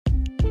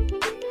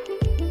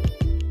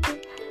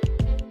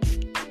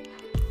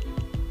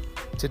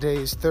Today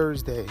is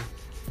Thursday,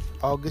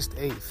 August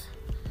 8th,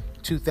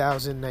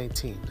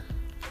 2019.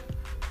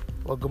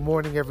 Well, good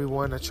morning,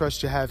 everyone. I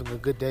trust you're having a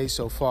good day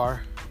so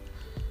far.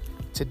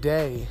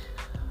 Today,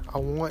 I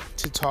want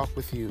to talk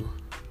with you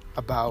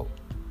about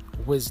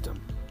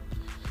wisdom.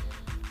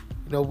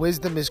 You know,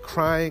 wisdom is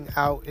crying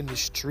out in the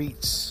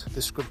streets,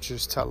 the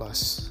scriptures tell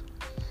us.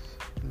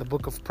 In the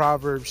book of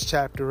Proverbs,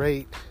 chapter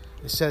 8,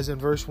 it says in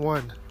verse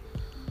 1,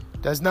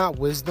 "Does not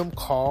wisdom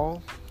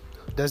call?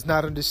 Does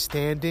not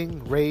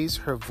understanding raise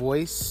her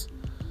voice?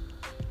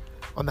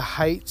 On the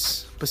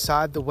heights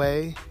beside the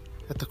way,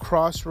 at the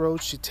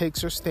crossroads she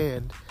takes her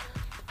stand,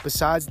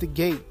 besides the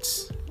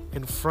gates,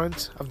 in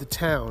front of the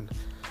town,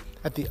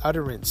 at the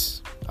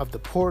utterance of the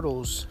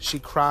portals she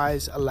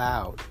cries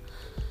aloud."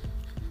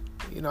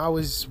 You know, I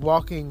was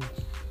walking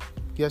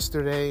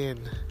yesterday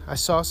and I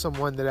saw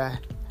someone that I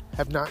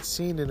have not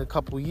seen in a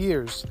couple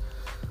years.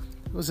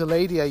 It was a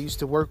lady I used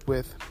to work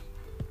with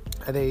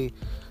at a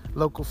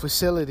local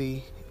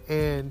facility,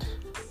 and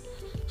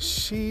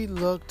she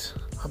looked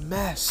a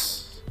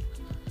mess.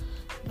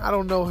 I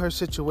don't know her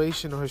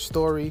situation or her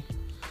story,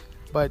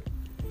 but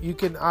you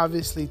can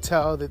obviously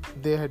tell that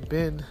there had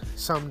been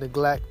some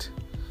neglect.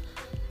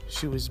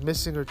 She was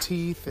missing her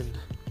teeth and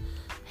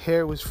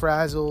hair was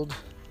frazzled,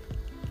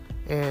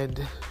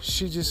 and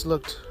she just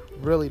looked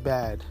really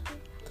bad.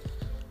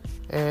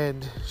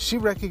 And she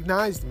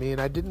recognized me,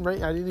 and I didn't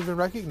even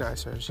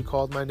recognize her. She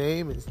called my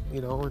name, and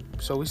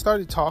so we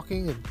started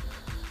talking, and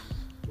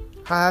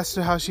I asked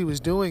her how she was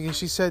doing, and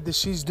she said that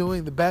she's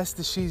doing the best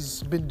that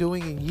she's been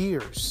doing in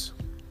years.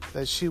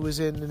 That she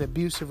was in an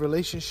abusive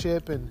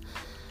relationship, and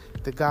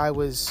the guy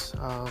was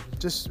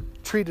just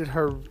treated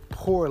her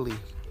poorly,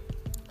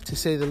 to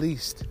say the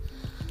least.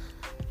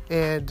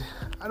 And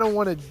I don't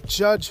want to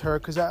judge her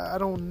because I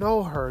don't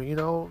know her,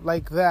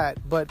 like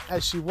that. But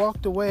as she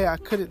walked away, I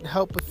couldn't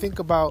help but think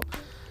about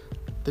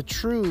the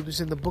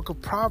truths in the book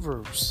of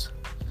Proverbs.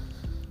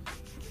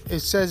 It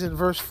says in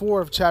verse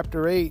 4 of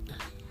chapter 8,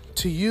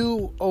 "To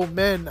you, O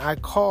men, I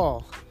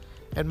call,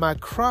 and my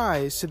cry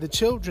is to the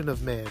children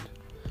of man.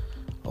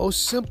 O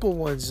simple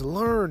ones,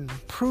 learn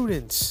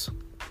prudence.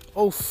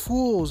 O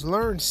fools,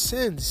 learn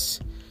sense.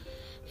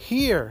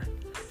 Hear,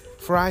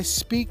 for I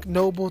speak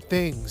noble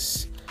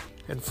things,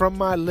 and from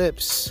my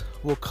lips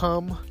will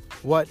come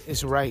what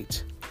is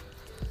right."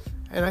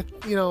 And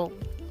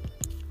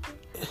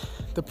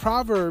the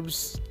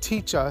Proverbs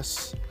teach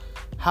us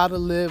how to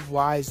live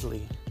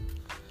wisely,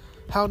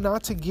 how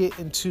not to get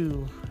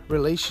into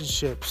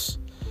relationships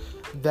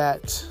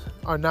that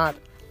are not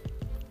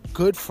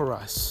good for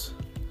us,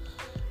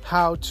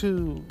 how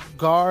to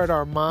guard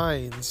our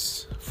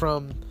minds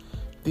from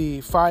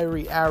the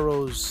fiery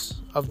arrows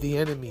of the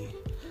enemy,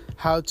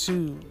 how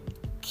to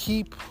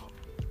keep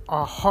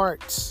our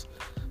hearts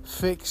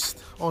fixed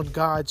on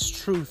God's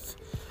truth.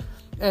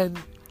 And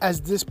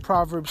as this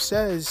proverb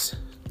says,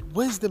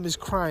 wisdom is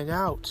crying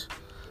out.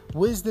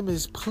 Wisdom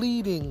is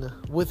pleading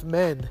with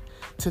men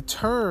to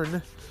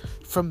turn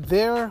from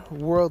their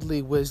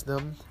worldly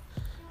wisdom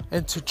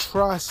and to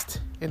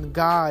trust in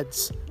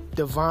God's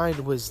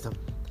divine wisdom.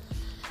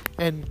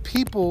 And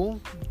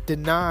people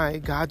deny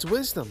God's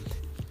wisdom.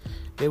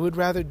 They would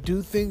rather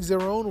do things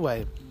their own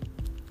way.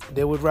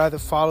 They would rather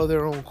follow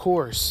their own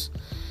course.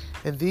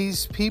 And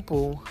these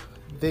people,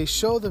 they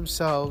show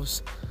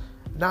themselves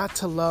not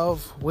to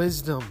love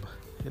wisdom.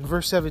 In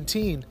verse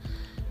 17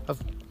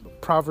 of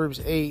Proverbs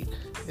 8,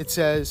 it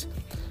says,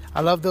 "I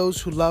love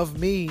those who love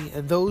me,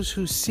 and those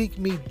who seek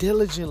me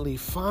diligently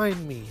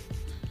find me."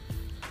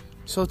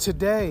 So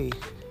today,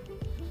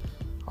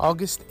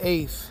 August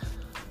 8th,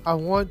 I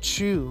want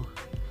you,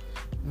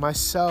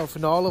 myself,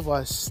 and all of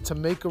us to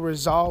make a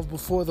resolve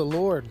before the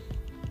Lord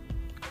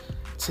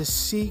to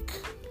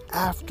seek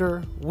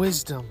after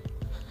wisdom.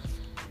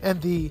 And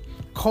the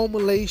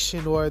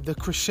culmination or the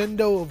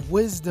crescendo of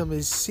wisdom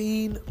is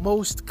seen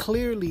most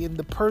clearly in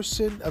the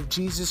person of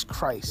Jesus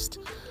Christ.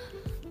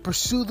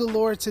 Pursue the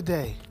Lord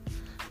today.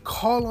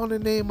 Call on the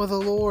name of the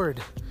Lord.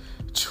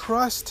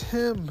 Trust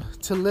Him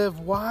to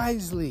live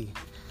wisely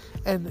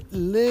and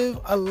live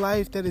a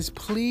life that is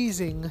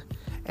pleasing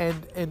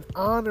and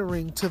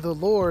honoring to the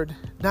Lord,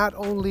 not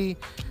only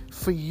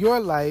for your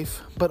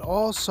life, but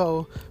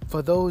also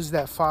for those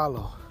that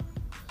follow.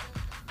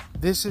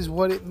 This is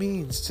what it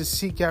means to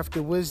seek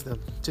after wisdom,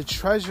 to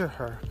treasure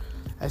her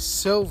as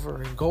silver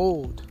and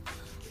gold,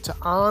 to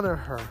honor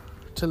her,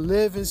 to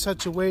live in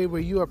such a way where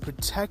you are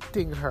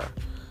protecting her,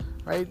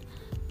 right?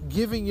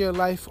 Giving your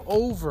life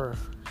over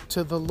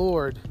to the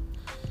Lord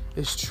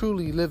is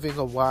truly living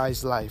a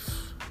wise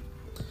life.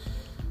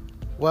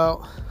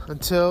 Well,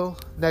 until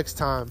next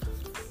time,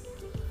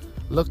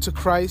 look to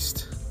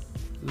Christ,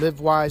 live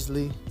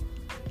wisely,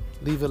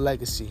 leave a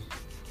legacy.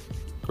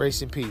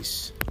 Grace and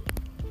peace.